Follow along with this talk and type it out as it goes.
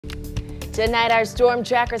Tonight, our storm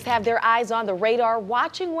trackers have their eyes on the radar,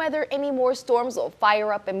 watching whether any more storms will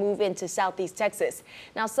fire up and move into southeast Texas.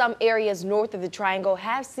 Now, some areas north of the Triangle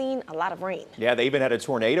have seen a lot of rain. Yeah, they even had a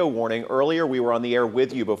tornado warning earlier. We were on the air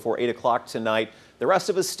with you before 8 o'clock tonight. The rest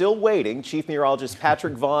of us still waiting. Chief Meteorologist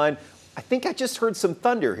Patrick Vaughn. I think I just heard some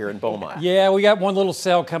thunder here in Beaumont. Yeah, we got one little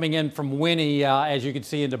cell coming in from Winnie, as you can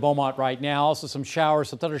see, into Beaumont right now. Also some showers,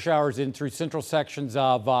 some thunder showers in through central sections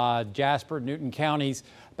of Jasper, Newton counties,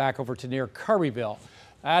 back over to near Kirbyville.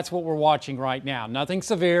 That's what we're watching right now. Nothing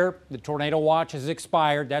severe. The tornado watch has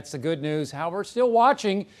expired. That's the good news. However, still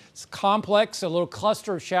watching. It's complex, a little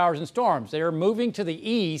cluster of showers and storms. They are moving to the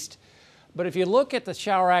east, but if you look at the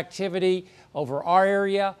shower activity over our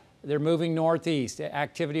area, they're moving northeast.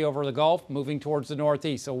 Activity over the Gulf moving towards the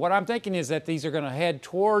northeast. So what I'm thinking is that these are going to head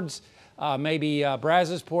towards maybe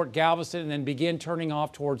Brazosport, Galveston, and then begin turning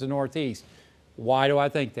off towards the northeast. Why do I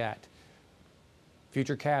think that?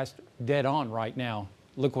 Futurecast dead on right now.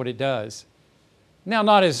 Look what it does. Now,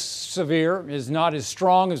 not as severe, is not as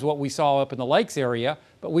strong as what we saw up in the lakes area,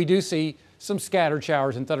 but we do see some scattered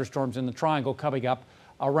showers and thunderstorms in the Triangle coming up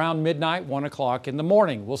around midnight, 1 o'clock in the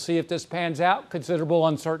morning. We'll see if this pans out. Considerable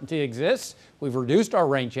uncertainty exists. We've reduced our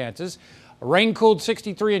rain chances. Rain cooled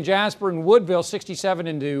 63 in Jasper and Woodville, 67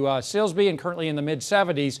 into Silsbee, and currently in the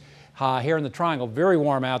mid-70s here in the Triangle. Very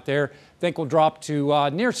warm out there. Think we'll drop to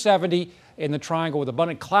near 70 in the Triangle with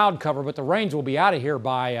abundant cloud cover, but the rains will be out of here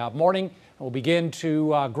by morning and will begin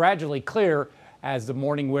to gradually clear as the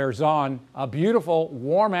morning wears on. A beautiful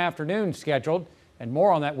warm afternoon scheduled, and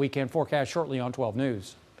more on that weekend forecast shortly on 12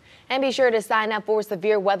 News. And be sure to sign up for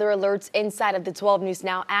severe weather alerts inside of the 12 News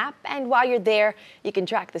Now app. And while you're there, you can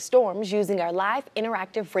track the storms using our live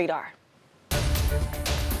interactive radar.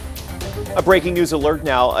 A breaking news alert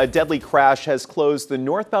now. A deadly crash has closed the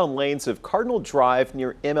northbound lanes of Cardinal Drive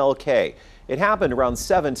near MLK. It happened around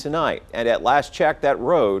 7 tonight, and at last check, that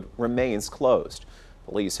road remains closed.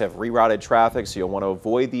 Police have rerouted traffic, so you'll want to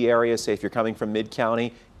avoid the area. Say if you're coming from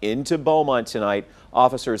Mid-County into Beaumont tonight.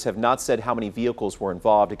 Officers have not said how many vehicles were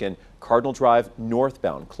involved. Again, Cardinal Drive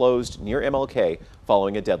northbound closed near MLK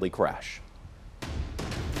following a deadly crash.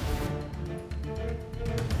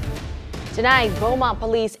 Tonight, Beaumont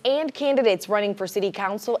police and candidates running for city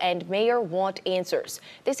council and mayor want answers.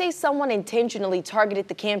 They say someone intentionally targeted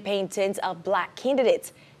the campaign tents of black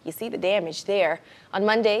candidates. You see the damage there. On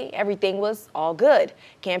Monday, everything was all good.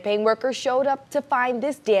 Campaign workers showed up to find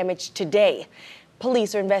this damage today.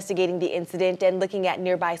 Police are investigating the incident and looking at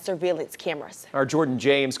nearby surveillance cameras. Our Jordan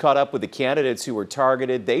James caught up with the candidates who were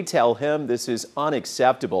targeted. They tell him this is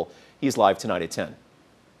unacceptable. He's live tonight at 10.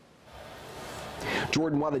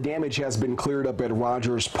 Jordan, while the damage has been cleared up at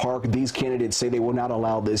Rogers Park, these candidates say they will not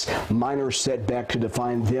allow this minor setback to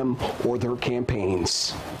define them or their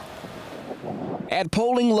campaigns. At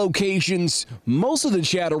polling locations, most of the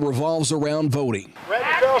chatter revolves around voting.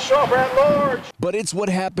 But it's what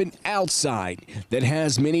happened outside that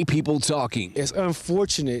has many people talking. It's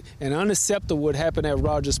unfortunate and unacceptable what happened at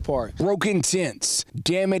Rogers Park. Broken tents,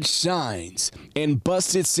 damaged signs, and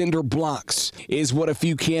busted cinder blocks is what a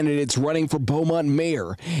few candidates running for Beaumont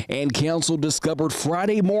mayor and council discovered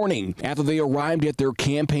Friday morning after they arrived at their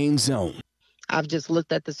campaign zone. I've just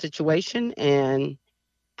looked at the situation, and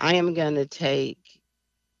I am going to take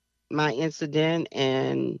my incident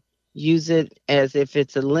and use it as if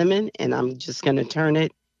it's a lemon, and I'm just going to turn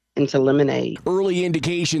it into lemonade. Early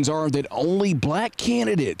indications are that only black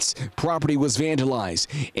candidates' property was vandalized,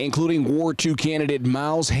 including Ward 2 candidate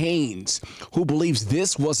Miles Haynes, who believes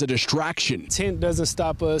this was a distraction. Tent doesn't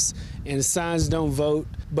stop us, and signs don't vote,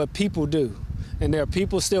 but people do. And there are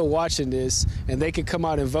people still watching this, and they can come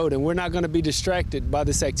out and vote. And we're not going to be distracted by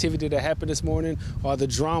this activity that happened this morning or the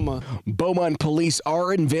drama. Beaumont police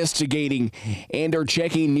are investigating and are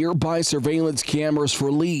checking nearby surveillance cameras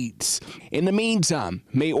for leads. In the meantime,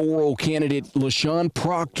 mayoral candidate LaShawn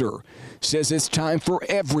Proctor says it's time for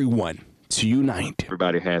everyone to unite.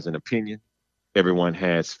 Everybody has an opinion. Everyone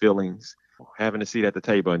has feelings. Having a seat at the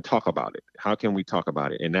table and talk about it. How can we talk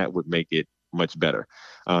about it? And that would make it much better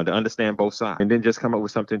to understand both sides, and then just come up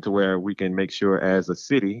with something to where we can make sure as a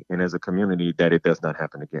city and as a community that it does not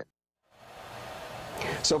happen again.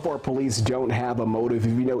 So far, police don't have a motive.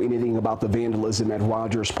 If you know anything about the vandalism at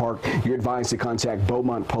Rogers Park, you're advised to contact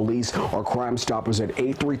Beaumont Police or Crime Stoppers at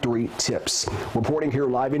 833-TIPS. Reporting here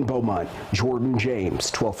live in Beaumont, Jordan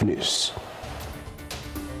James, 12 News.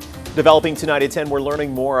 Developing tonight at 10, we're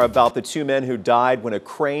learning more about the two men who died when a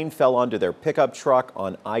crane fell onto their pickup truck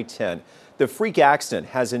on I-10. The freak accident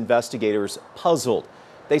has investigators puzzled.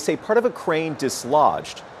 They say part of a crane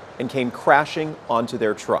dislodged and came crashing onto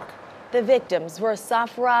their truck. The victims were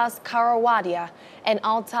Safraz Karawadia and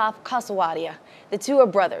Altaf Kasawadia. The two are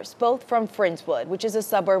brothers, both from Friendswood, which is a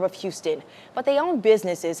suburb of Houston, but they own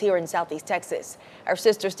businesses here in Southeast Texas. Our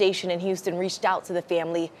sister station in Houston reached out to the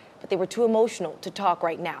family, but they were too emotional to talk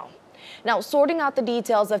right now. Now, sorting out the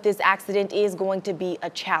details of this accident is going to be a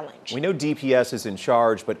challenge. We know DPS is in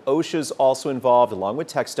charge, but OSHA's also involved along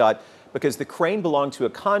with TxDOT because the crane belonged to a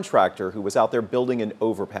contractor who was out there building an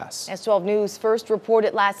overpass. As 12 News first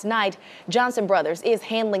reported last night, Johnson Brothers is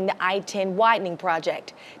handling the I-10 widening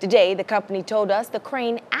project. Today, the company told us the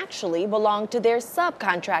crane actually belonged to their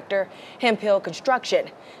subcontractor, Hemphill Construction.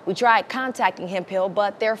 We tried contacting Hemphill,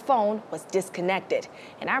 but their phone was disconnected,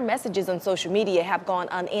 and our messages on social media have gone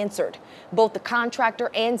unanswered. Both the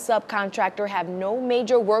contractor and subcontractor have no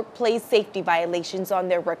major workplace safety violations on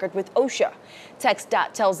their record with OSHA.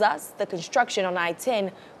 TxDOT tells us the construction on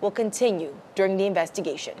I-10 will continue during the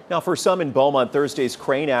investigation. Now, for some in Beaumont, Thursday's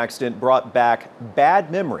crane accident brought back bad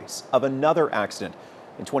memories of another accident.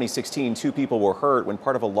 In 2016, 2 people were hurt when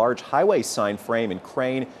part of a large highway sign frame and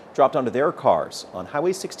crane dropped onto their cars on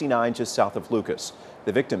Highway 69 just south of Lucas.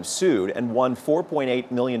 The victims sued and won $4.8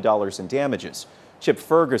 million in damages. Chip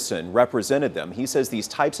Ferguson represented them. He says these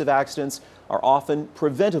types of accidents are often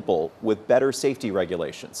preventable with better safety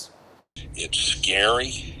regulations. It's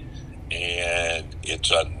scary and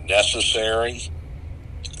it's unnecessary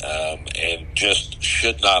and just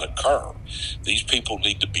should not occur. These people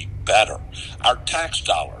need to be better. Our tax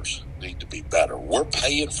dollars need to be better. We're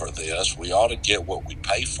paying for this. We ought to get what we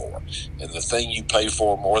pay for. And the thing you pay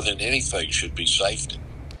for more than anything should be safety.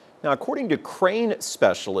 Now, according to crane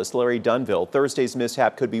specialist Larry Dunville, Thursday's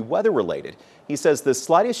mishap could be weather-related. He says the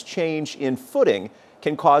slightest change in footing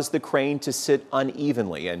can cause the crane to sit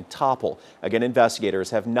unevenly and topple. Again, investigators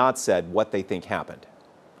have not said what they think happened.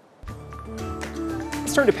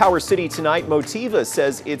 Let's turn to Power City tonight. Motiva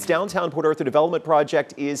says its downtown Port Arthur development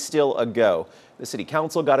project is still a go. The City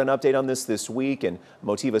Council got an update on this week, and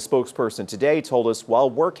Motiva spokesperson today told us while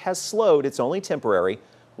work has slowed, it's only temporary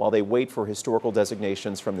while they wait for historical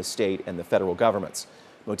designations from the state and the federal governments.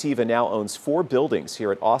 Motiva now owns 4 buildings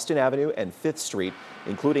here at Austin Avenue and 5th Street,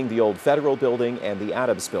 including the old Federal Building and the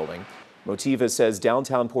Adams Building. Motiva says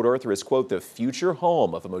downtown Port Arthur is, quote, the future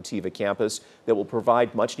home of a Motiva campus that will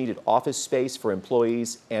provide much-needed office space for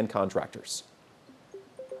employees and contractors.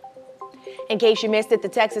 In case you missed it, the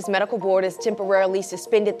Texas Medical Board has temporarily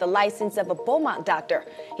suspended the license of a Beaumont doctor.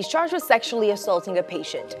 He's charged with sexually assaulting a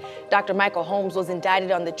patient. Dr. Michael Holmes was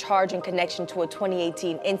indicted on the charge in connection to a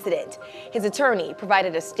 2018 incident. His attorney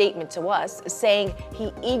provided a statement to us saying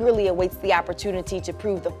he eagerly awaits the opportunity to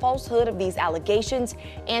prove the falsehood of these allegations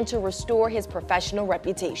and to restore his professional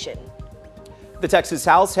reputation. The Texas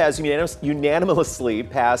House has unanimously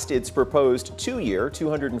passed its proposed 2-year,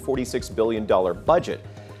 $246 billion budget.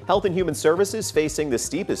 Health and Human Services facing the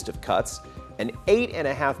steepest of cuts, an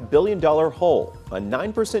 $8.5 billion hole, a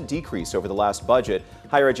 9% decrease over the last budget.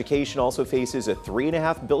 Higher education also faces a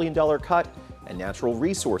 $3.5 billion cut, and Natural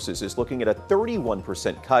Resources is looking at a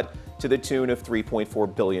 31% cut to the tune of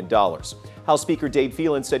 $3.4 billion. House Speaker Dade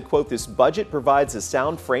Phelan said, quote, this budget provides a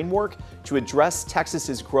sound framework to address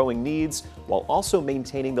Texas's growing needs while also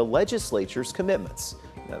maintaining the legislature's commitments.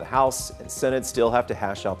 Now, the House and Senate still have to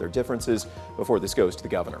hash out their differences before this goes to the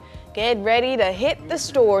governor. Get ready to hit the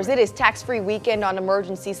stores. It is tax-free weekend on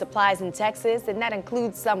emergency supplies in Texas, and that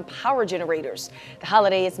includes some power generators. The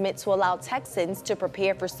holiday is meant to allow Texans to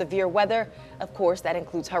prepare for severe weather. Of course, that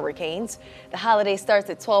includes hurricanes. The holiday starts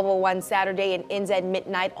at 12:01 Saturday and ends at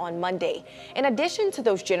midnight on Monday. In addition to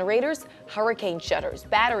those generators, hurricane shutters,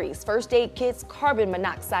 batteries, first aid kits, carbon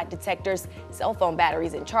monoxide detectors, cell phone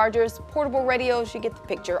batteries and chargers, portable radios, you get the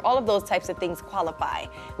picture. All of those types of things qualify.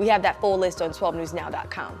 We have that full list on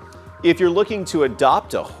 12newsnow.com. If you're looking to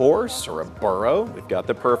adopt a horse or a burro, we've got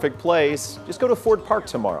the perfect place. Just go to Ford Park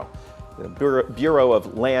tomorrow. The Bureau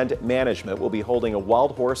of Land Management will be holding a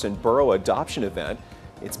wild horse and burro adoption event.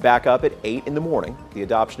 It's back up at 8 in the morning. The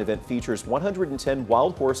adoption event features 110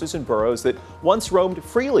 wild horses and burros that once roamed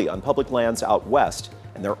freely on public lands out west,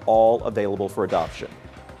 and they're all available for adoption.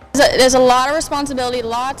 There's a lot of responsibility,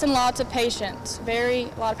 lots and lots of patience, a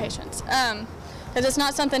lot of patience. Because it's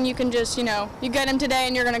not something you can just, you get him today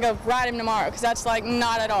and you're going to go ride him tomorrow, because that's like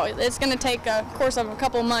not at all. It's going to take a course of a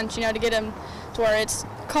couple of months, to get him to where it's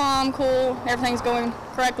calm, cool, everything's going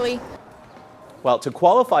correctly. Well, to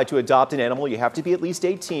qualify to adopt an animal, you have to be at least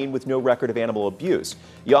 18 with no record of animal abuse.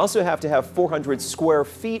 You also have to have 400 square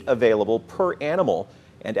feet available per animal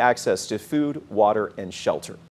and access to food, water, and shelter.